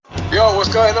Yo,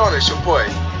 what's going on? It's your boy,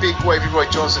 Big Wavy Roy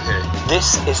Johnson here.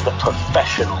 This is the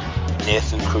professional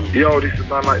Nathan Cruz. Yo, this is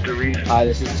Man Like Doris. Hi,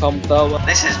 this is Tom Thurber.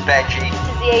 This is Benji. This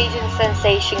is the Asian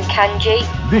sensation Kanji.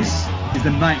 This is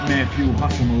the Nightmare Fuel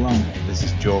Hassan Malone. This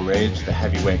is Joe Rage, the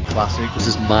Heavyweight Classic. This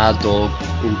is Mad Dog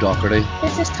O'Doherty.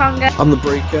 This is Tonga. I'm the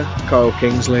Breaker, Kyle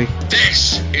Kingsley.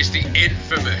 This is the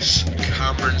infamous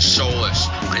Cameron Solis,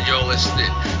 and you're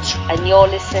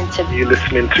listening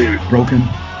to Broken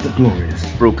but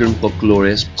Glorious. Broken but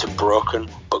Glorious. To Broken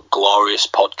but Glorious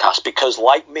podcast, because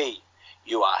like me,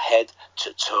 you are head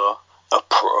to toe a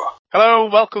pro. Hello,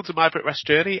 welcome to My Brit Rest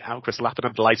Journey. I'm Chris Lappin.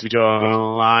 I'm delighted to be joined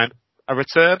online. A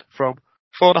return from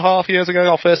 4.5 years ago,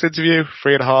 our first interview,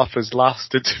 3.5 as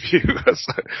last interview.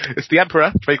 It's the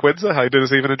Emperor, Drake Windsor. How you doing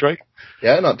this evening, Drake?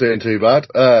 Yeah, not doing too bad.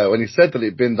 When you said that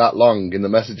it'd been that long in the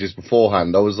messages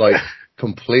beforehand, I was like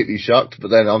completely shocked, but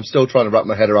then I'm still trying to wrap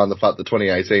my head around the fact that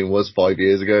 2018 was 5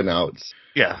 years ago now.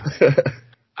 Yeah.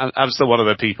 I'm still one of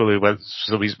the people who went,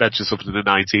 so we mentioned something in the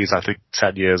 90s, I think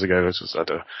 10 years ago. It's just, I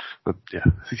don't know. Yeah,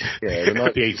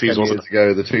 the 80s wasn't. Years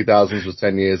ago, the 2000s was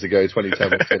 10 years ago, 2010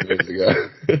 was 10 years ago.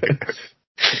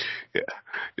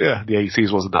 Yeah, the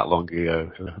 80s wasn't that long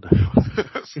ago.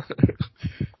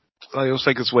 I also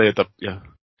think it's weird that,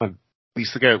 when we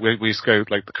used to go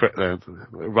like the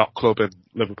rock club in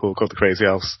Liverpool called the Crazy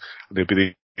House, and there'd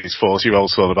be these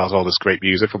 40-year-olds talking about all this great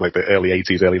music from like the early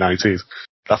 80s, early 90s.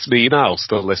 That's me now,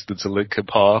 still listening to Linkin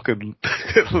Park and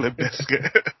Limp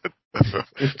Bizkit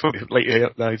from the late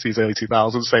 90s, early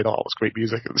 2000s, saying, "Oh, it's great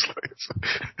music." And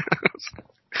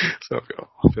so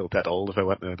I feel dead old if I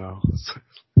went there now.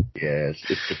 Yeah,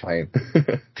 it's the pain.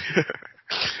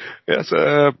 Yeah, it's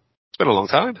been a long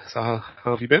time. So how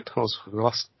have you been? How was the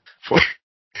last 4?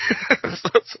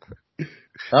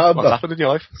 What's happened in your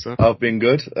life? So. I've been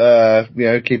good.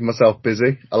 Keeping myself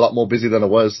busy. A lot more busy than I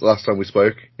was last time we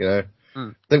spoke,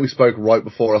 I think we spoke right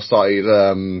before I started,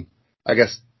 I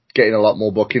guess, getting a lot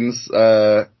more bookings.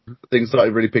 Things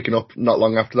started really picking up not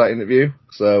long after that interview.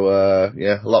 So, a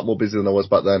lot more busy than I was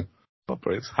back then. Oh,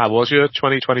 brilliant. How was your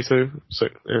 2022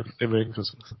 in ring?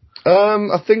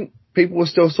 I think people were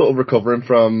still sort of recovering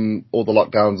from all the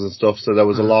lockdowns and stuff. So there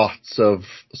was a lot of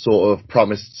sort of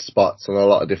promised spots and a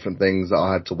lot of different things that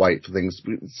I had to wait for things.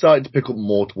 It started to pick up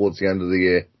more towards the end of the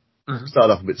year.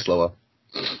 Started off a bit slower.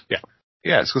 Yeah.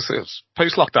 Yeah, it's because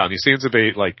post-lockdown, you seem to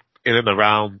be, like, in and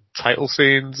around title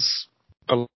scenes,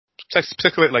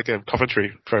 particularly, like,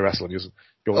 Coventry Pro Wrestling. You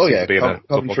always seem to be in a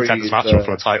contenders match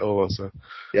for a title or so.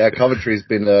 Yeah, Coventry's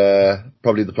been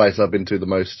probably the place I've been to the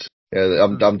most. Yeah,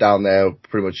 I'm down there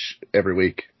pretty much every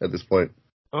week at this point.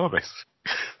 Oh, nice.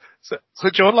 So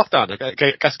during lockdown, I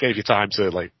guess gave you time to,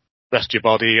 like, rest your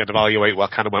body and evaluate what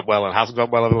kind of went well and hasn't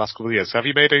gone well in the last couple of years. So have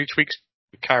you made any tweaks to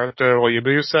your character or your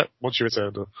moveset once you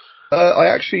returned? I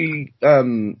actually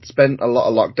spent a lot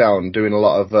of lockdown doing a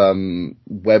lot of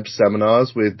web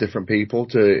seminars with different people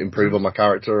to improve on my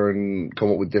character and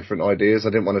come up with different ideas.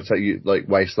 I didn't want to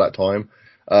waste that time.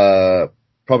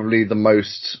 Probably the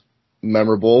most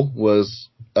memorable was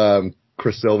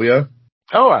Chris Silvio.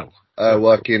 Oh wow!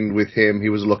 Working with him, he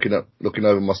was looking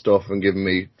over my stuff and giving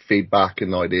me feedback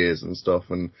and ideas and stuff,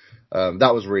 and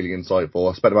that was really insightful.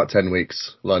 I spent about 10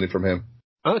 weeks learning from him.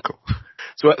 Oh, cool.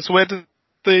 So where did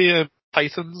the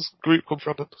Titans group come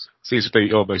from? Seems to be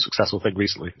your most successful thing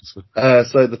recently.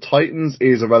 So the Titans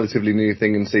is a relatively new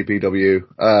thing in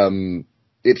CPW.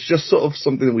 It's just sort of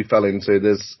something that we fell into.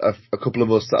 There's a couple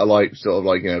of us that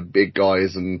are big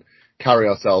guys and carry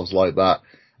ourselves like that.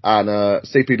 And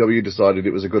CPW decided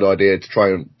it was a good idea to try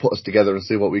and put us together and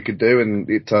see what we could do. And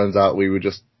it turns out we were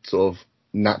just sort of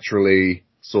naturally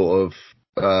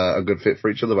a good fit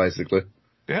for each other, basically.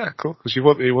 Yeah, cool. Because you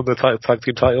won the tag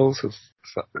team titles.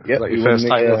 Yeah, like your first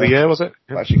title of the year, was it?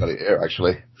 I actually got it here,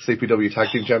 actually. CPW Tag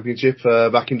Team Championship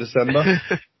back in December.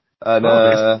 And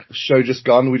nice. Show just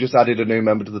gone. We just added a new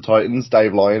member to the Titans,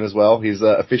 Dave Lyon as well. He's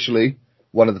officially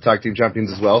one of the tag team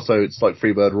champions as well, so it's like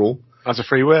Freebird rule. That's a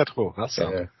free word? Oh, that's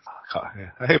yeah.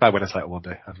 I hope I win a title one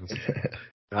day.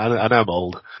 I know I'm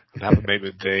old. I haven't made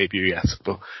my debut yet,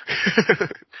 but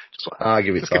I'll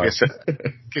give it time.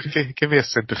 Give me a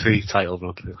sympathy title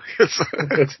run.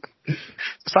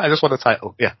 I just want a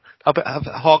title. Yeah, I'll have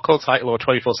a hardcore title or a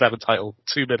 24/7 title,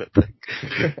 2-minute thing.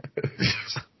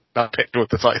 Not picked with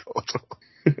the title.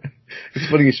 It's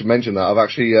funny you should mention that.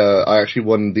 I actually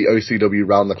won the OCW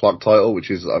Round the Clock title,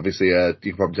 which is obviously you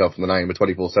can probably tell from the name, a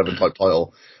 24/7 type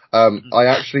title. I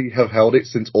actually have held it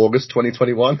since August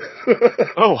 2021.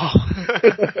 Oh wow!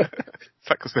 It's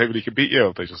like because nobody can beat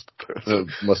you. They just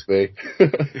must be.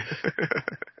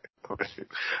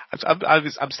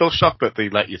 I'm still shocked that they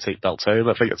let you take belts home.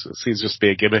 I think it seems just to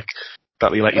be a gimmick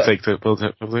that they let you take the belt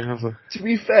home. To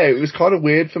be fair, it was kind of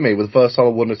weird for me with the first time I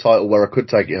won a title where I could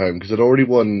take it home, because I'd already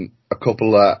won a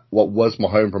couple at what was my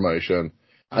home promotion,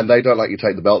 and they don't let you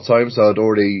take the belts home, so I'd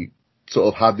already sort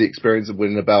of had the experience of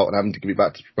winning a belt and having to give it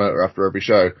back to the promoter after every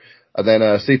show. And then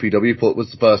CPW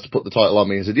was the first to put the title on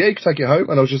me and said, yeah, you can take it home.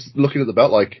 And I was just looking at the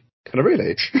belt like, can I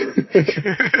really?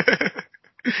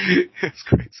 It's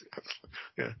crazy.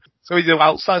 Yeah. So you do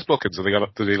outside bookings, do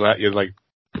they let you like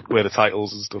wear the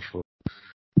titles and stuff? Or?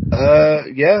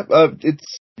 The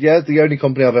only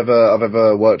company I've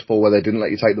ever worked for where they didn't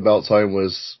let you take the belts home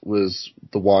was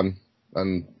the one,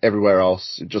 and everywhere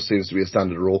else it just seems to be a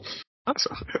standard rule.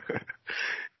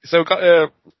 So we've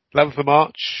got 11th of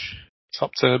March,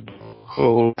 Top Turn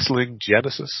Wrestling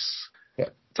Genesis. Yeah.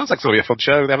 Sounds like it's going to be a fun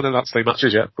show. They haven't announced any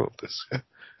matches yet, but this.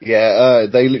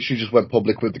 They literally just went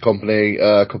public with the company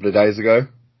a couple of days ago.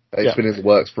 It's been in the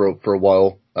works for a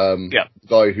while. The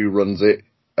guy who runs it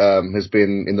has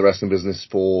been in the wrestling business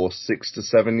for 6 to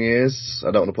 7 years.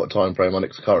 I don't want to put a time frame on it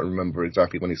because I can't remember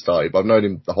exactly when he started, but I've known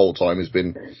him the whole time. He's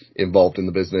been involved in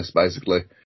the business, basically.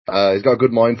 He's got a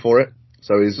good mind for it,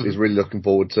 so he's really looking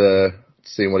forward to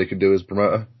seeing what he can do as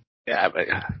promoter. Yeah, but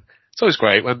it's always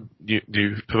great when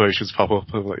new promotions pop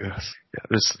up. I'm like, yes,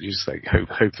 you just like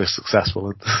hope they're successful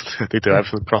and they do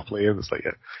everything properly. And it's like,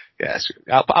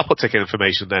 I'll put ticket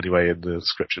information anyway in the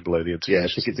description below the interview. Yeah,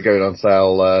 tickets are going on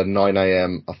sale 9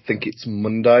 a.m. I think it's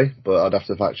Monday, but I'd have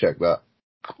to fact check that.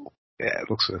 Cool. Yeah, it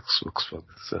looks fun.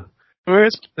 So, where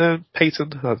is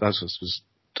Peyton?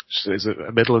 Is it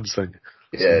a Midlands thing?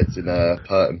 Yeah, it's in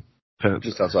Purton,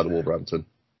 just outside of Wolverhampton.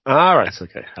 Ah, right,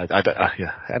 okay.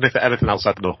 Anything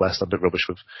outside the northwest, I'm a bit rubbish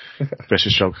with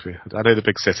British geography. I know the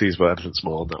big cities, but anything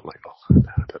small, and I'm like,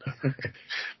 I don't know.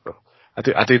 Well,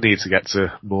 I do need to get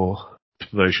to more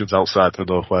promotions outside the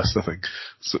northwest. I think.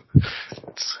 So,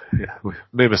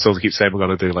 me and my son keep saying we're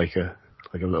going to do like a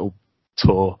little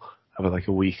tour, have like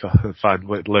a week, and find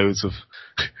loads of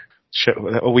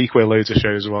a week where loads of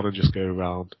shows are on, and just go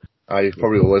around. You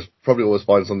probably always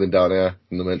find something down here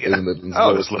in the Midlands.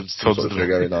 Oh, there's tons of show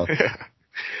going on.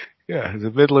 Yeah,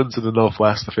 the Midlands and the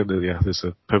Northwest. I think that there's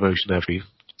a promotion every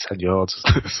 10 yards.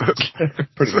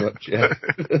 Pretty much, yeah.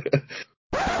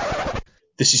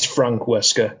 This is Frank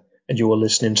Wesker, and you are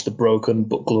listening to the Broken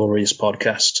but Glorious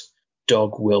podcast.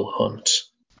 Dog Will Hunt.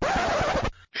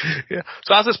 Yeah.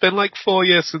 So has it been like 4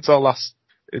 years since our last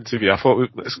interview? I thought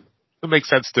it makes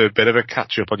sense to do a bit of a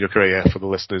catch-up on your career for the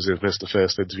listeners who've missed the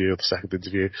first interview or the second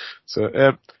interview. So,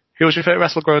 who was your favourite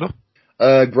wrestler growing up?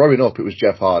 Growing up, it was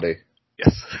Jeff Hardy.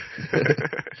 Yes.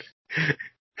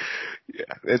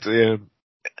 It's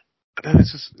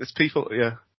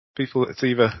people, it's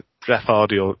either Jeff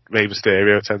Hardy or Rey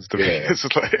Mysterio tends to be. Yeah.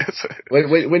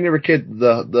 When you're a kid,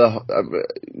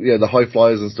 the high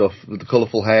flyers and stuff, with the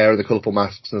colourful hair and the colourful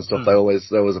masks and stuff, they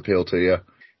always appeal to you.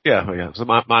 Yeah. So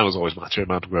mine was always Macho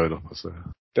Man growing up. So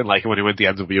didn't like it when he went to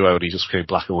the NWO and he just became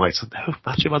black and white. So, no,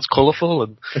 Macho Man's colourful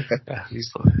and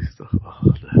he's not. No.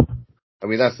 I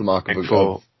mean, that's the mark of a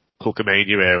god.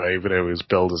 Hulkamania era, even though he was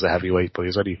billed as a heavyweight, but he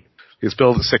was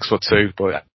billed at 6'2",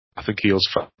 but I think he was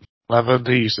 5'11".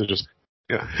 He used to just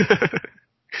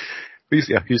he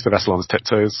used to wrestle on his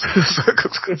tiptoes,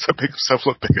 so make himself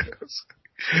look bigger.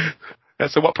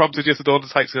 So what prompted you to don the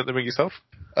tights in the ring yourself?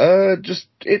 I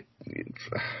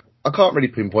can't really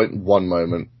pinpoint one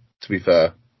moment, to be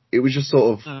fair. It was just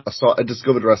sort of, I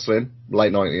discovered wrestling,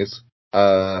 late 90s,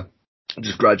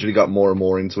 just gradually got more and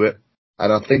more into it.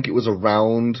 And I think it was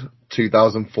around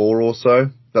 2004 or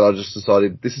so that I just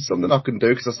decided this is something I can do,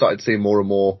 because I started seeing more and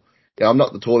more. I'm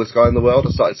not the tallest guy in the world. I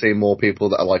started seeing more people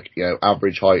that are like,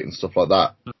 average height and stuff like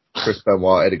that. Chris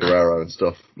Benoit, Eddie Guerrero and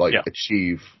stuff,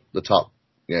 achieve the top,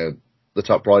 the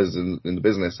top prizes in the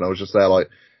business. And I was just there like,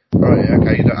 alright,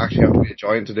 okay, you don't actually have to be a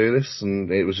giant to do this.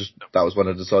 And it was just, that was when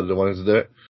I decided I wanted to do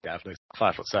it. Yeah, I'm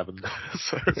 5'7",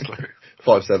 so it's like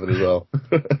 5'7" as well.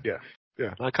 Yeah.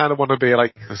 I kind of want to be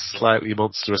like a slightly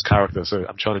monstrous character, so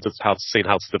I'm trying to see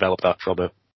how to develop that from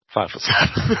a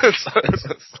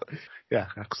 5'7". Yeah,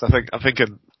 because I'm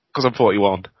thinking, because I'm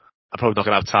 41, I'm probably not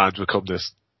going to have time to become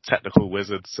this technical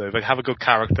wizard. So if I have a good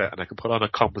character and I can put on a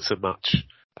competent match,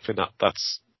 I think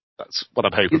that's what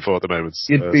I'm hoping for at the moment.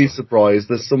 You'd be surprised.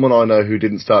 There's someone I know who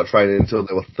didn't start training until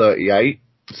they were 38,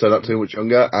 so not too much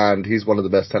younger, and he's one of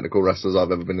the best technical wrestlers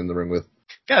I've ever been in the ring with.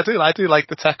 Yeah, I do like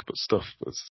the tech stuff.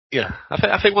 But yeah,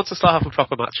 I think once I start having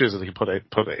proper matches and I can put it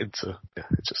into, it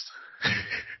just.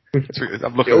 I'm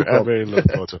really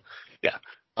looking forward to it. Yeah.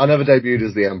 I never debuted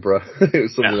as the Emperor. It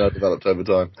was something I developed over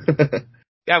time.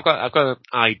 Yeah, I've got an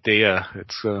idea.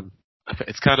 It's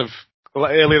kind of Well,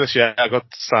 earlier this year, I got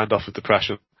signed off with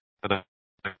depression and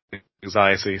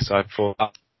anxiety, so I thought I'd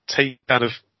take kind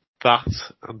of that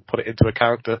and put it into a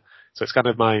character. So it's kind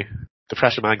of my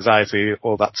depression, my anxiety,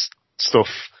 all that stuff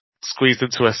squeezed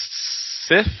into a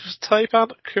Sith type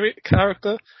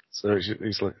character. So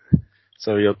it's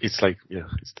like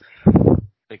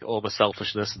all my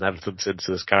selfishness and everything's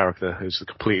into this character who's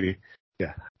completely,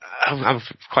 I've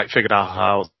quite figured out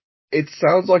how. It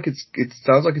sounds like it's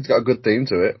got a good theme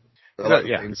to it.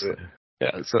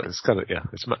 It's kind of,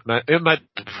 it's my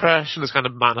depression is kind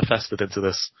of manifested into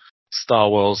this Star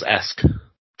Wars-esque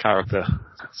character.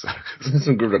 So, there's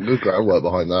some good groundwork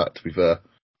behind that, to be fair.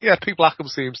 Yeah, Pete Blackham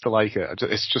seems to like it.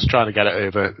 It's just trying to get it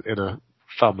over in a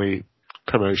family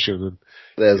promotion. And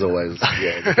there's always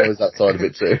that side of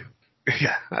it too.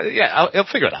 I'll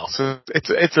figure it out. So I've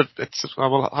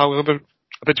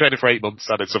been training for 8 months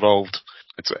and it's evolved.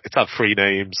 It's had 3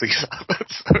 names.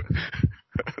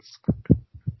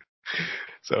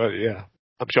 So yeah,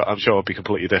 I'm sure it'll be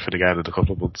completely different again in a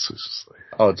couple of months. It's just like,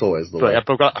 it's always the way. Yeah,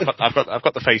 but I've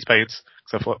got the face paint.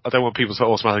 So I don't want people to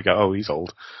automatically go, oh, he's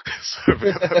old. so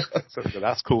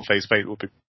that's cool. Face paint will be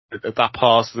that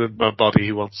part of my body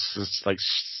who wants to like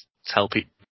tell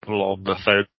people on the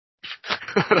phone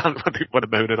when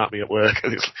they're moaning at me at work.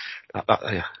 And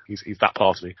he's that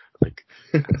part of me. I think.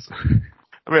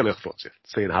 I'm really looking forward to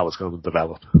seeing how it's going to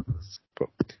develop. But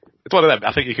it's one of them.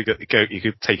 I think you could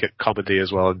take it comedy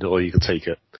as well, or you could take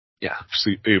it,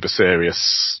 uber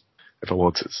serious if I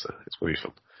wanted. So it's really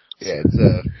fun. Yeah, it's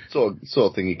a sort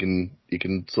of thing you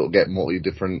can sort of go multi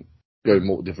different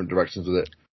directions with it.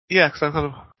 Yeah,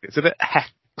 because it's a bit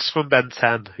Hex from Ben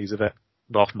 10. He's a bit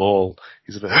Darth Maul.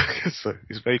 He's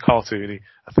very cartoony.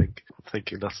 I'm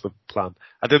thinking that's the plan.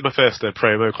 I did my first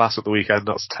promo class at the weekend.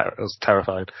 That was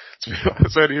terrifying.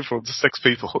 It's only in front of 6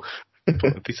 people.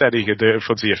 But he said you can do it in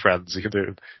front of your friends. You can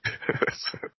do it.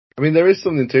 I mean, there is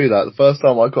something to that. The first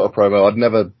time I cut a promo, I'd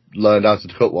never learned how to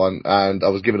cut one, and I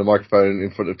was given a microphone in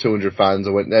front of 200 fans.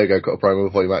 I went, there you go, cut a promo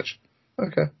before your match.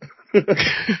 Okay.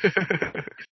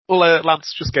 Well,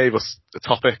 Lance just gave us a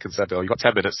topic and said, "Oh, you got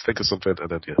 10 minutes to think of something," and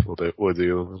then we'll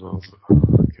do.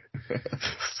 Okay.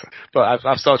 But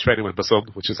I've started training with my son,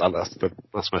 which is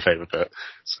that's my favourite bit.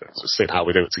 So just seeing how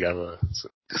we do it together. So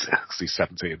he's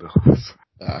 17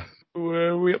 now. Where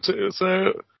are we up to?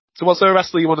 So what's the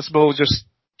wrestler you want to more just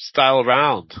style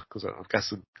around? Because I'm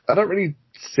guessing I don't really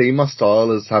see my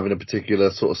style as having a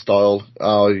particular sort of style.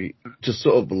 I just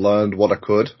sort of learned what I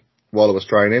could while I was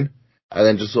training, and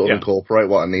then just sort of incorporate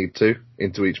what I need to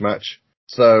into each match.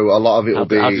 So a lot of it will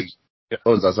be. What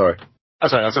was that? Sorry. I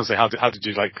was going to say, how did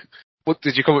you like? What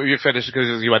did you come up with your finish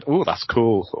because you went, oh, that's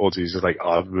cool, or did you just like,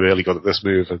 oh, I'm really good at this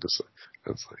move, and it's like.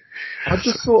 I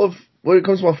just sort of, when it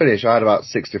comes to my finish, I had about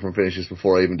 6 different finishes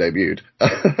before I even debuted.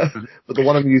 But the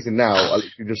one I'm using now,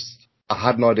 I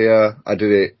had an idea, I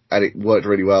did it, and it worked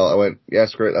really well. I went, yeah,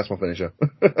 screw it, that's my finisher.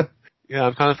 Yeah,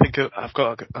 I'm kind of thinking, I've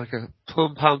got like a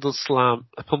pump handle slam,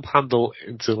 a pump handle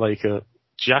into like a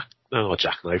not a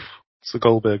jackknife. It's a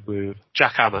Goldberg move.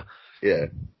 Jackhammer. Yeah.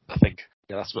 I think.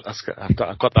 Yeah, I've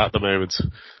got that at the moment,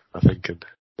 I think.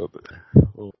 But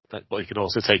you can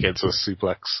also take it into a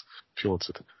suplex if you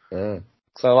wanted. Yeah.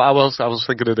 So I was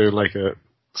thinking of doing like a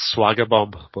swagger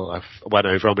bomb, but I went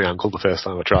over on my ankle the first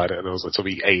time I tried it, and it took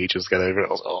me ages to get over it.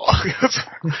 I was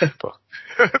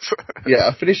yeah,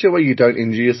 a finisher where you don't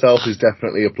injure yourself is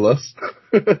definitely a plus.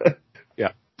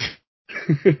 Yeah.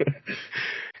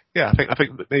 Yeah, I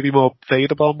think maybe more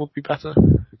Vader bomb would be better.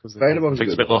 Because Vader bomb's a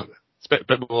bit more. It's a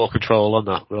bit more control on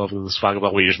that rather than the swagger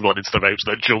bomb where you just run into the ropes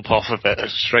and then jump off of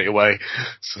it straight away.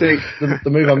 So. See,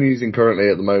 the move I'm using currently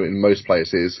at the moment in most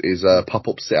places is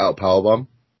pop-up sit-out powerbomb.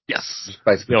 Yes. Just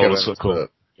basically cool.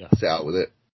 Sit out with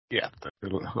it. Yeah,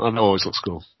 it always looks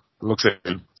cool. It looks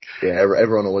in. Yeah,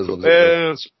 everyone always loves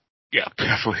it. Yeah,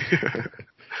 definitely.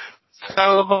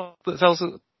 Tell us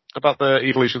about the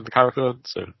evolution of the character.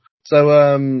 So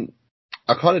I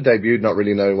kind of debuted not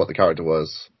really knowing what the character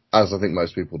was, as I think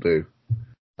most people do.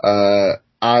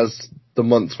 As the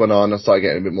months went on, I started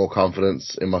getting a bit more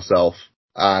confidence in myself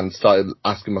and started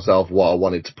asking myself what I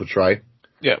wanted to portray.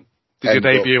 Yeah. Did you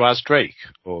debut as Drake?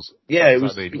 Yeah, it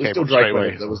was still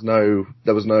Drake.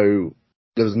 There was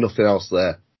nothing else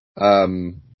there.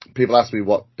 People asked me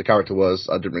what the character was.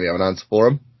 I didn't really have an answer for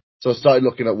them. So I started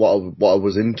looking at what I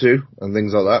was into and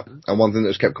things like that. And one thing that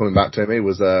just kept coming back to me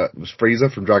was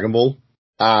Frieza from Dragon Ball.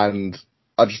 And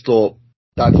I just thought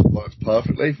that just works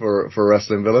perfectly for a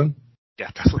wrestling villain.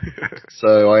 Yeah, definitely.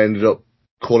 So I ended up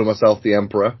calling myself the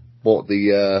Emperor, bought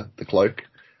the cloak.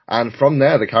 And from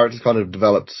there, the character's kind of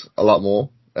developed a lot more.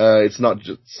 It's not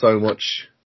just so much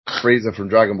Frieza from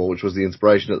Dragon Ball, which was the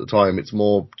inspiration at the time. It's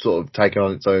more sort of taken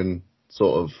on its own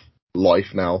sort of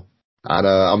life now. And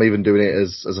I'm even doing it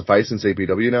as a face in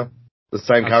CPW now. The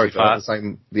same character,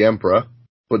 the Emperor,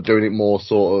 but doing it more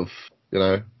sort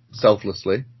of,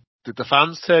 selflessly. Did the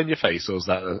fans turn your face, or was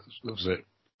it?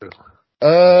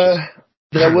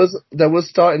 There was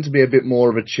starting to be a bit more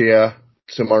of a cheer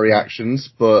to my reactions,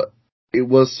 but it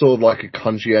was sort of like a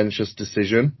conscientious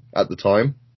decision at the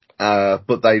time.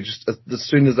 But they just, as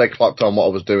soon as they clocked on what I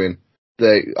was doing,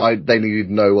 they needed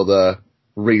no other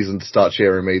reason to start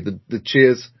cheering me. The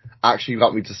cheers actually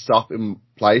got me to stop in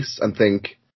place and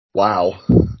think, wow.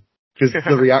 Because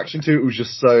the reaction to it was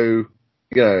just so,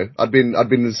 I'd been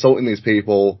insulting these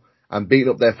people and beating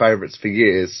up their favourites for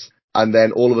years, and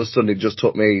then all of a sudden it just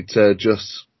took me to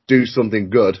just do something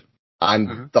good,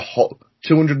 and the whole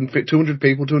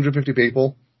 250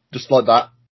 people, just like that,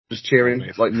 just cheering,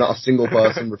 like not a single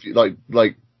person,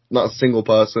 not a single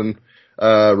person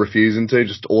refusing to,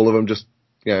 just all of them, just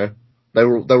they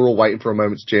were all waiting for a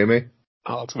moment to cheer me.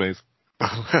 Oh, that's amazing.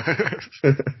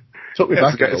 Took me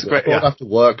back a little bit. I'd have to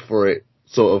work for it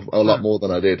sort of a lot more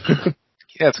than I did.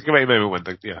 Yeah, it's a great moment when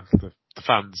the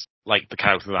fans like the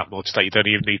character that much that you don't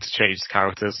even need to change the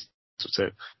characters. So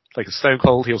like a Stone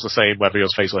Cold, he was the same whether he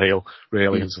was face or heel,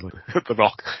 really. So like, The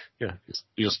Rock, you're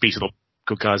just beating up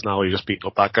good guys now, or you're just beating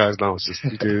up bad guys now. It's just,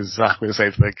 you do exactly the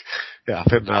same thing. Yeah, I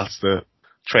think that's the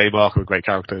trademark of a great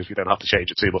character, if you don't have to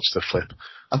change it too much to flip.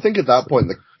 I think at that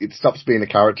point, it stops being a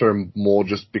character and more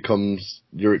just becomes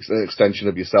an extension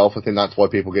of yourself. I think that's why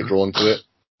people get drawn to it.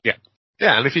 Yeah.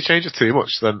 Yeah, and if you change it too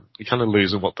much, then you're kind of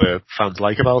losing what the fans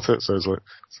like about it. So it's like,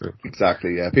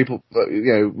 Exactly, yeah. People,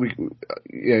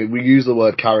 we use the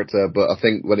word character, but I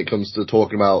think when it comes to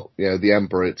talking about, the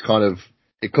Emperor, it's kind of,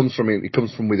 it comes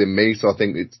from within me. So I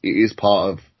think it is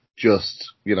part of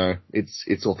just,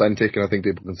 it's authentic, and I think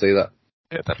people can see that.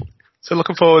 Yeah, definitely. So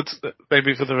looking forward,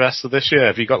 maybe for the rest of this year,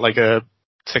 have you got like a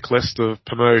tick list of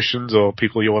promotions or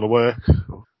people you want to work?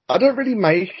 I don't really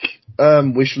make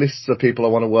wish lists of people I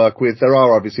want to work with. There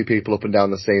are obviously people up and down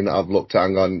the scene that I've looked at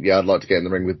and gone, yeah, I'd like to get in the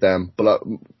ring with them. But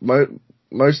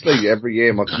mostly every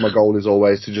year, my goal is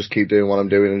always to just keep doing what I'm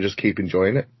doing and just keep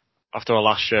enjoying it. After our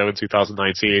last show in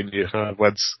 2019, you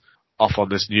went off on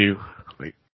this new,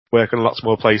 working in lots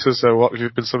more places. So what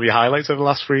have been some of your highlights over the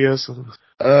last 3 years?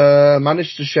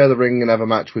 Managed to share the ring and have a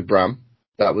match with Bram.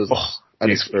 That was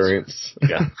an experience.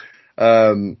 Yeah.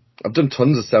 I've done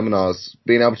tons of seminars,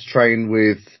 being able to train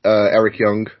with Eric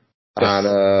Young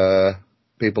and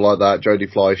people like that, Jody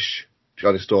Fleisch,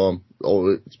 Johnny Storm.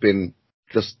 It's been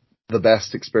just the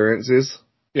best experiences.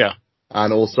 Yeah.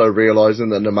 And also realising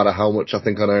that no matter how much I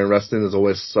think I know in wrestling, there's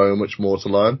always so much more to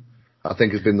learn. I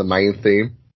think has been the main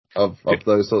theme of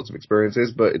those sorts of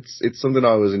experiences, but it's something I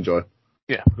always enjoy.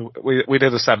 Yeah, we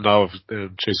did a seminar with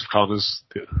Joseph Connors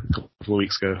a couple of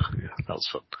weeks ago. Yeah, that was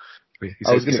fun.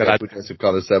 I was going to go to Joseph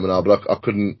Connors' seminar, but I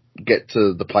couldn't get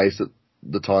to the place at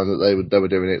the time that they were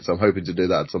doing it, so I'm hoping to do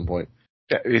that at some point.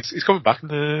 Yeah, he's coming back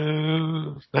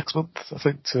next month, I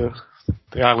think, to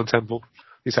the Island Temple.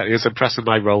 He said he was impressed with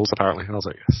my roles, apparently, and I was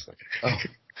like, yes. Okay.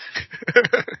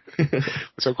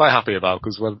 Which I'm quite happy about,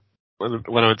 because when I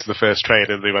went to the first training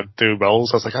and they went do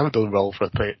roles, I was like, I haven't done a roll for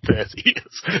 30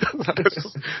 years.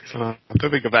 So I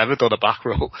don't think I've ever done a back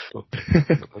roll.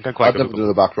 I've never done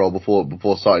a back roll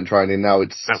before starting training. Now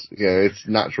it's it's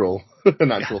natural, a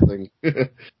natural thing.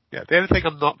 Yeah, the only thing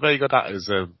I'm not very good at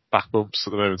is back bumps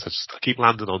at the moment. I keep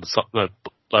landing on the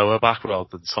lower back rather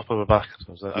than top of my back.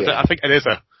 I think it is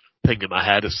a thing in my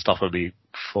head is stopping me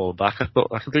falling back.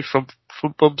 I can do front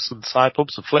bumps and side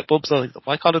bumps and flip bumps. I think,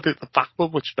 why can't I do the back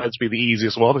bump, which tends to be the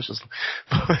easiest one? It's just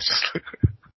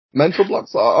mental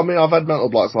blocks. I mean, I've had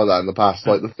mental blocks like that in the past.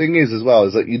 Like the thing is, as well,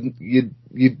 is that you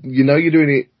know you're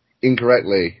doing it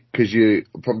incorrectly because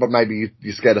maybe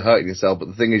you're scared of hurting yourself. But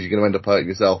the thing is, you're going to end up hurting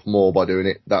yourself more by doing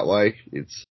it that way.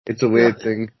 It's a weird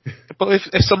thing. But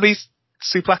if somebody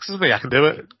suplexes me, I can do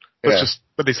it. It's just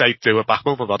when they say do a back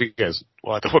bump, my body goes,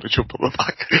 well, I don't want to jump on my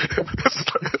back.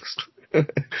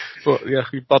 But yeah,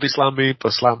 you body slam me,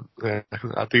 but slam.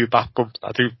 I do back bump.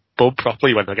 I do bump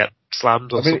properly when I get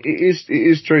slammed. Or something. It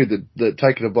is true that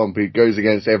taking a bump, it goes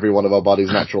against every one of our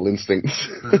body's natural instincts.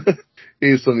 It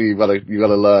is something you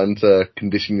gotta learn to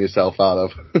condition yourself out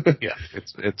of. Yeah,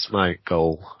 it's my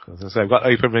goal. As I say, I've got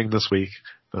open ring this week.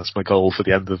 That's my goal for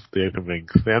the end of the open ring.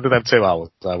 The end of them 2 hours.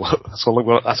 That's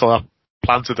all I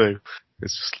plan to do.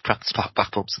 It's just practice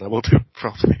back bumps, and I will do it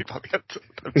properly by the end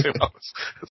of them 2 hours.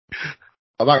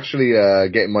 I'm actually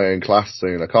getting my own class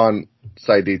soon. I can't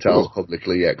say details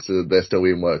publicly yet because they're still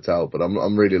being worked out, but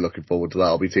I'm really looking forward to that.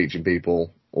 I'll be teaching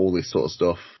people all this sort of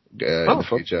stuff in the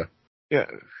future. Yeah.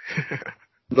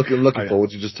 Looking forward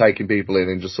to just taking people in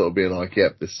and just sort of being like,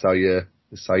 yep, this is how you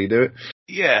do it.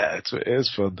 Yeah, it is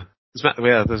fun.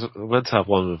 We're meant to have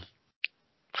one with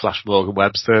Flash Morgan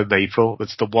Webster in April.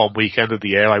 It's the one weekend of the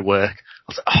year I work. I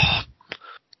was like, oh,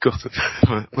 gutted.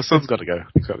 My son's got to go.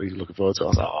 He's looking forward to it. I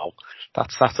was like, oh,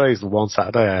 that Saturday is the one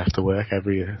Saturday I have to work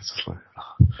every year. It's just like,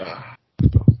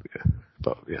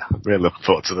 but I'm really looking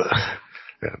forward to that.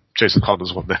 Yeah, Jason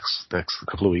Connors one next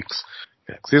couple of weeks.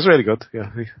 Yeah, 'cause he was really good.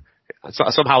 Yeah, I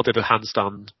somehow did a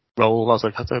handstand roll. I was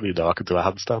like, I don't even know I can do a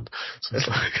handstand. So it's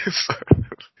like,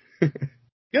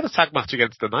 you had a tag match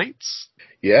against the Knights.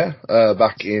 Yeah,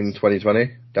 back in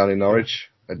 2020 down in Norwich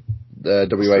at the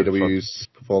WAW's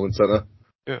Performance Centre.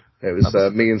 Yeah, it was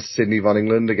me and Sidney Von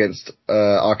England against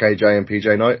RKJ and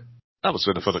PJ Knight. That must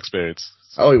have been a fun experience.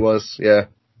 So. Oh, it was. Yeah,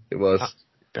 it was.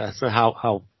 Yeah. So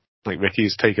how like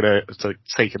Ricky's taken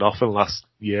off in the last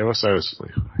year or so.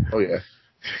 Like, oh yeah.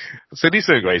 Sydney's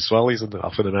doing great as well. He's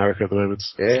off in America at the moment.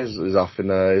 Yeah, he's off in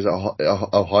is it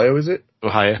Ohio? Is it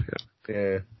Ohio?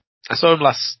 Yeah. I saw him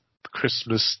last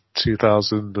Christmas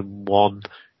 2001.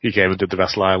 He came and did the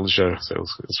Wrestle Island show, so it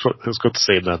was good to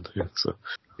see him then. Yeah, so.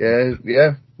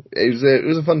 Yeah. It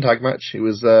was a fun tag match. It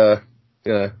was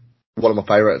one of my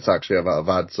favourites actually I've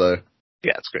had. So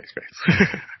yeah, it's great.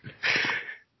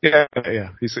 Yeah.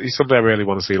 He's somebody I really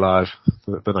want to see live.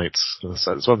 The Knights.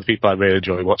 So it's one of the people I really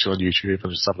enjoy watching on YouTube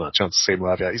and just having that chance to see him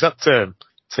live. Yeah, he's at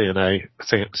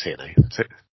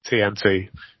TNT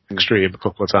Extreme a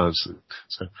couple of times.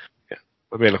 So yeah,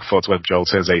 I'm really looking forward to when Joel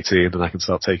turns 18 and I can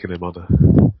start taking him on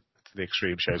the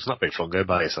Extreme shows. It's not big fun going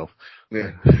by yourself.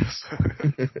 Yeah.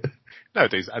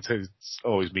 Nowadays, I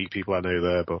always meet people I know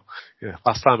there, but yeah,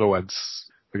 last time I went,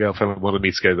 the girlfriend wanted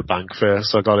me to go to the bank first,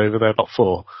 so I got over there about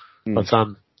 4. By the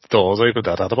time the doors opened,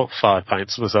 I'd had about 5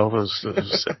 pints myself. And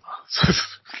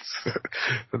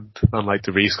like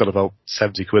the Reese got about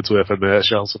 70 quid's worth of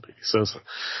merch or something. So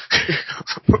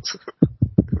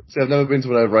see, I've never been to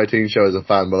an over 18 show as a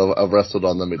fan, but I've wrestled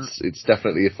on them. It's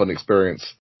definitely a fun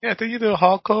experience. Yeah, did you do a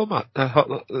hardcore match?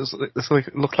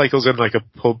 It looked like it was in like a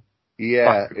pub.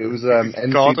 Yeah, it was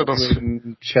NCW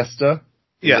in Chester.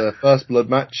 It was a First Blood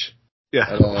match.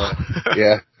 Yeah,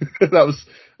 yeah, that was.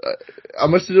 I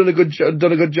must have done a good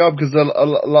job because a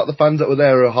lot of the fans that were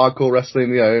there are hardcore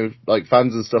wrestling, like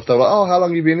fans and stuff. They were like, "Oh, how long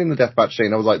have you been in the deathmatch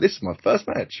scene?" I was like, "This is my first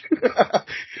match."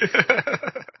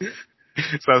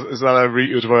 So is that a route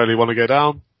you'd really want to go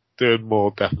down, doing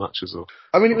more death matches? Or?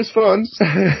 I mean, it was fun.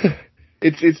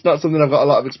 It's not something I've got a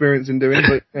lot of experience in doing,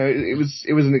 but it was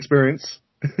an experience.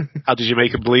 How did you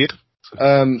make him bleed?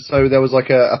 So there was like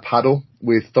a paddle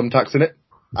with thumbtacks in it,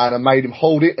 and I made him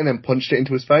hold it and then punched it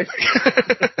into his face.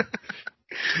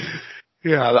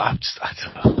 Yeah, I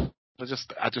don't know. I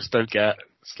just don't get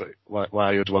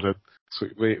why you'd want to. So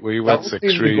we went to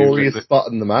Extreme. The goriest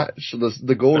spot in the match.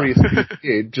 The goriest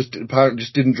kid apparently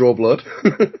just didn't draw blood.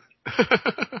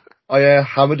 I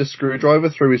hammered a screwdriver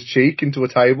through his cheek into a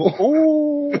table.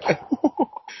 Oh.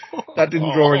 That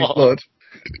didn't draw any blood.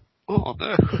 Oh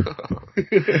no.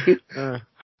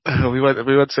 We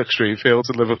went to Extreme Fields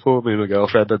in Liverpool, me and my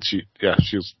girlfriend, and she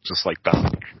was just like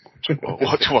that,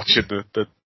 watching the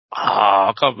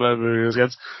I can't remember who he was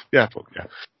against. Yeah, but yeah,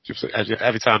 she was like,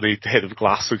 every time he hit the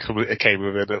glass, it came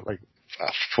within it like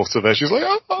a foot of her. She was like,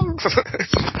 oh.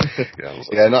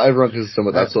 Yeah, not everyone can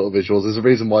stomach that sort of visuals. There's a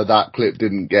reason why that clip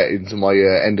didn't get into my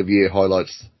end of year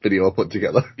highlights video I put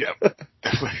together. Yeah,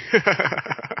 definitely.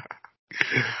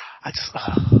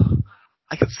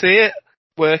 I can see it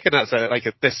working at like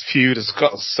this feud has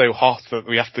got so hot that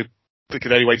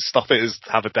the only way to stop it is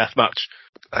to have a death match.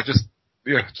 Just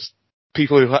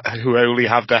people who only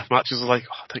have death matches are like,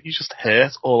 oh, don't you just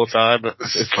hurt all the time?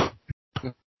 It's like,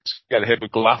 getting hit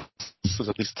with glass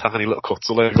and these tiny little cuts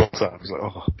all over the time. It's like,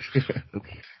 oh.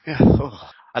 Yeah. Oh.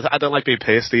 I don't like being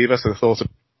pierced either, so the thought of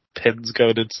pins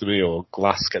going into me or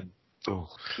glass getting. Oh.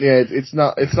 Yeah, it's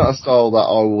not a style that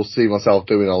I will see myself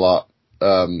doing a lot.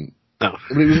 No.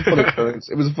 But it was a fun experience.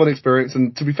 It was a fun experience,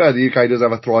 and to be fair, the UK does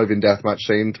have a thriving deathmatch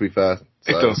scene. To be fair,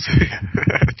 so. It does.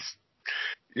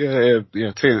 Yeah.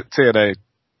 TNA.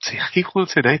 I keep calling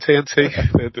it TNT.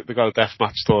 They got a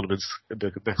deathmatch tournament in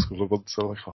the next couple of months. So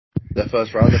like, oh. Their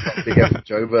first round, they've got Big F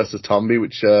Joe versus Tomby,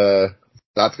 which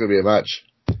that's going to be a match.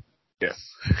 Yes.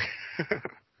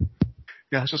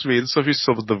 Yeah, I was just reading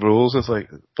some of the rules. It's like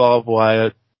barbed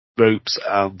wire, ropes,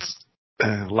 and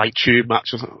light tube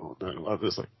matches. Oh no, I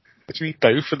was like, do you need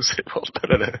both and sit one?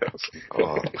 No. I was like,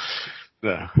 oh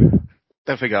no.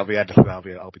 Don't think I'll be editing. I'll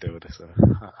be doing this.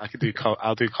 I can do.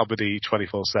 I'll do comedy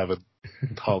 24/7,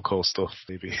 hardcore stuff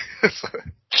maybe. I've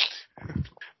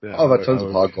had tons of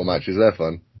hardcore matches. They're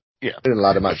fun. Yeah,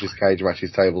 ladder matches, cage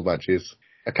matches, table matches.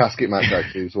 a casket match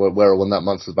actually, so where I won that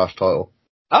Monsters Bash title.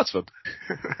 That's fun.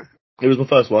 It was my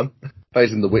first one,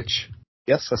 facing the Witch.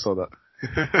 Yes, I saw that.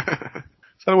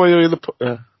 Is that why you're in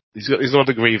the? He's got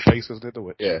the green face, isn't it? The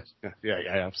Witch. Yeah.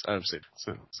 I've seen it.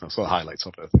 So I saw highlights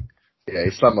of it. I think. Yeah,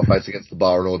 he slammed my face against the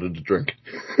bar and ordered a drink.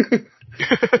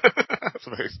 That's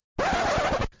amazing.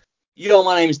 Yo,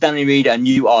 my name's Danny Reed, and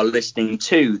you are listening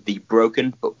to the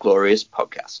Broken but Glorious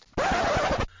podcast.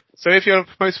 So if you're a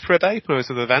promoter for a day,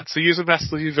 promoter of an event, so using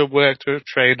wrestlers you've worked with,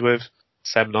 trained with,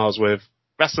 seminars with,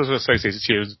 wrestlers are associated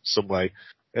to you in some way.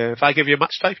 If I give you a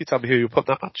match type, you tell me who you put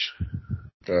in that match.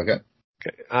 Okay.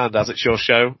 Okay. And as it's your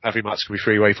show, every match can be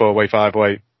 3-way, 4-way,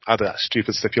 5-way. Add a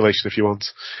stupid stipulation if you want.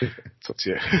 It's up to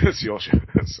you. It's your show.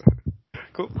 So,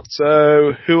 cool.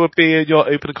 So who would be in your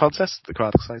opening contest? The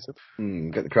crowd excited.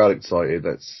 Get the crowd excited.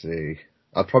 Let's see.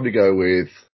 I'd probably go with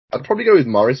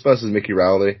Morris versus Mickey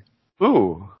Rowley.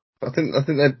 Ooh. I think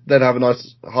they'd have a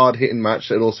nice hard hitting match.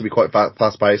 It'd also be quite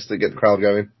fast paced to get the crowd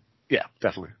going. Yeah,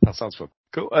 definitely. That sounds fun.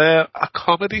 Cool. A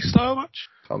comedy style match?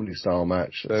 Comedy style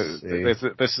match.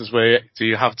 This is where, do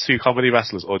you have two comedy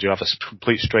wrestlers, or do you have a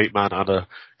complete straight man and a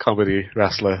comedy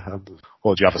wrestler,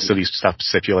 or do you have a silly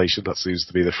stipulation that seems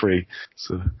to be the three?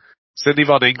 So, Sidney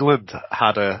Von England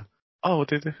had a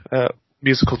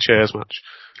musical chairs match.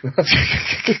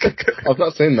 I've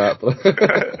not seen that, but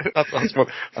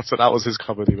that was his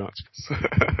comedy match.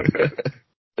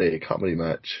 The comedy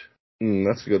match.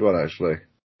 That's a good one actually.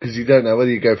 Because you don't know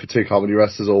whether you go for two comedy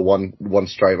wrestlers or one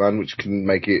straight man, which can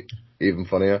make it even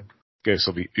funnier. Go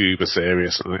something uber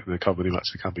serious in the comedy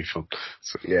match. It can be fun.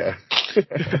 So. Yeah.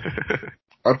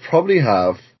 I'd probably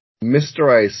have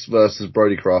Mr. Ace versus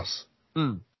Brody Cross.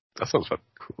 That sounds fun.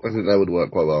 Cool. I think that would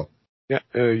work quite well. Yeah.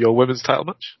 Your women's title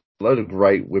match? A load of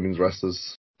great women's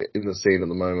wrestlers in the scene at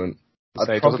the moment.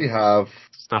 I'd probably have...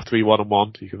 It doesn't have to be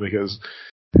 1-on-1. You can make it as...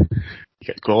 You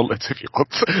get gauntlets if you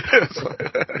want.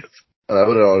 I don't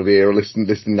want to be here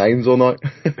listing names all night.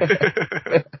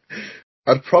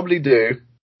 I'd probably do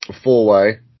a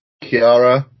 4-way.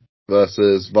 Kiara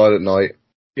versus Violet Knight.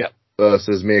 Yeah.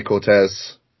 Versus Mia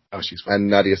Cortez. Oh, she's fun. And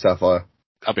Nadia Sapphire.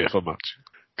 That'd be a fun match.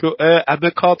 Cool. And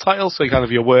the card title, so kind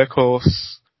of your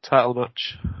workhorse title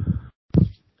match.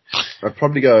 I'd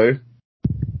probably go.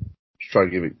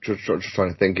 Just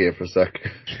trying to think here for a sec.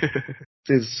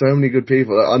 There's so many good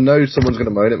people. I know someone's going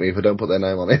to moan at me if I don't put their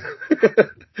name on it.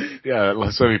 Yeah,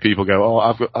 like so many people go,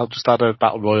 I'll just add a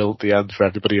battle royal at the end for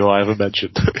everybody who I haven't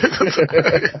mentioned.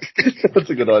 That's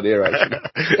a good idea, actually.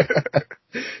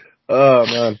 Oh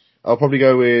man, I'll probably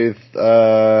go with.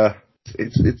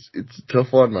 It's a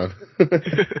tough one, man.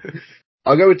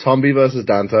 I'll go with Tombi versus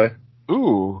Dante.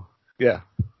 Ooh, yeah,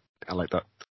 I like that.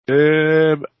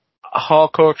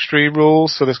 Hardcore Extreme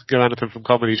Rules, so this can go anything from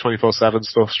comedy 24/7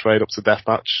 stuff straight up to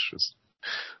deathmatch.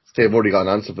 See, I've already got an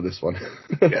answer for this one.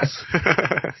 Yes.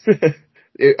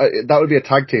 That would be a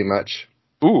tag team match.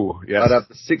 Ooh, yes. I'd have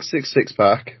the 666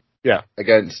 pack. Yeah.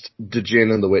 Against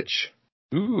Djinn and the Witch.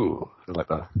 Ooh, I like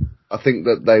that. I think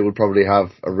that they would probably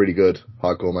have a really good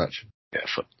hardcore match. Yeah,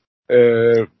 fun.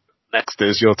 Next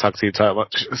is your tag team title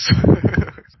match.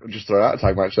 I'll just throw out a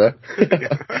tag match there.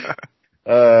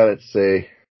 Let's see.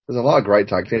 There's a lot of great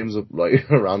tag teams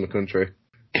around the country.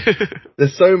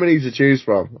 There's so many to choose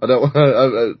from.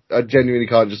 I genuinely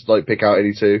can't just pick out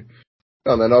any two.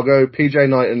 And then I'll go PJ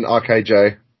Knight and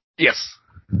RKJ. Yes.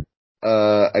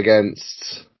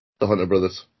 Against the Hunter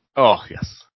Brothers. Oh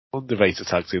yes, underrated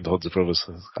tag team, the Hunter Brothers.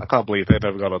 I can't believe they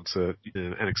never got onto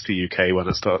NXT UK when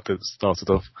it started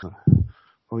off.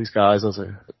 All these guys,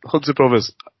 Hunter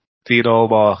Brothers, Dean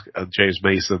Allmark and James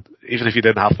Mason. Even if you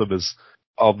didn't have them as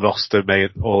on roster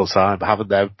mate all the time, having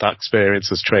that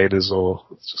experience as trainers or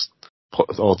just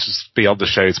be on the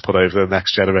show to put over the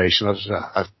next generation.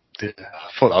 I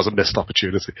thought that was a missed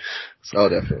opportunity. So, oh,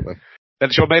 definitely. Then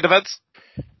it's your main event?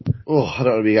 Oh, I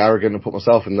don't want to be arrogant and put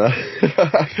myself in there.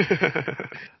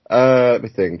 Let me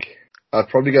think. I'd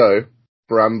probably go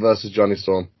Bram versus Johnny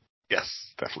Storm.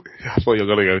 Yes, definitely. I thought you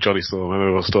were going to go Johnny Storm when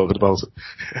we were talking about it.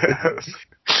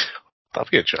 That'd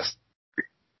be interesting.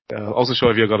 I wasn't sure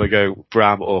if you were going to go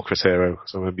Bram or Chris Hero.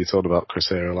 So I remember you talking about Chris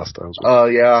Hero last time. Oh,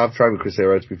 yeah, I've tried with Chris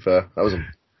Hero, to be fair. That was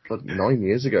 9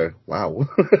 years ago. Wow.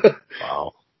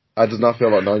 Wow. That does not feel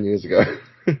like 9 years ago.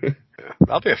 Yeah,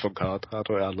 that'd be a fun card.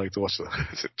 I'd like to watch that.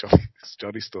 It's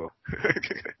Johnny Storm.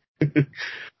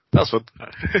 That's fun.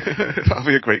 That'd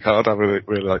be a great card. I'd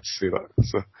really like to see that.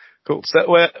 So cool. So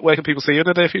where can people see you in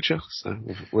the near future? So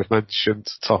we've mentioned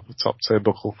top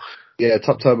turnbuckle. Yeah,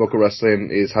 Top Turnbuckle Wrestling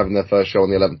is having their first show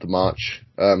on the 11th of March.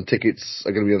 Tickets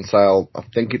are going to be on sale. I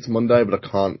think it's Monday, but I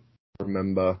can't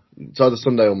remember. It's either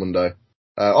Sunday or Monday.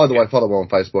 Either way, follow me on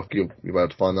Facebook. You'll be able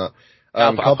to find that.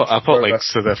 I'll put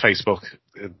links to their Facebook.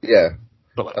 Yeah.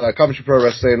 Coventry Pro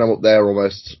Wrestling, I'm up there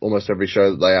almost every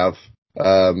show that they have.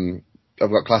 I've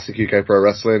got Classic UK Pro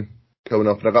Wrestling coming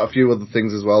up, and I've got a few other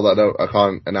things as well that I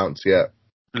can't announce yet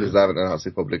because they haven't announced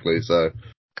it publicly. So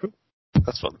cool,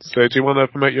 that's fun. So, do you want to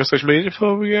promote your social media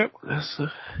before we get? So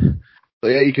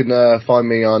yeah, you can find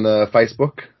me on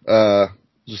Facebook.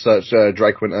 Just search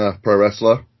Drake Winter Pro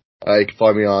Wrestler. You can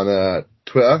find me on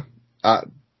Twitter at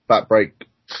Backbreak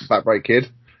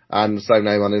Kid, and the same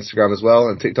name on Instagram as well,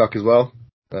 and TikTok as well.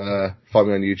 Find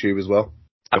me on YouTube as well.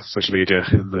 That's social media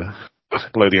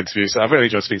below the interview. So I've really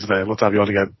enjoyed speaking today. I'd love to have you on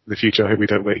again in the future. I hope we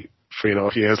don't wait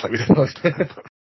 3.5 years like we did.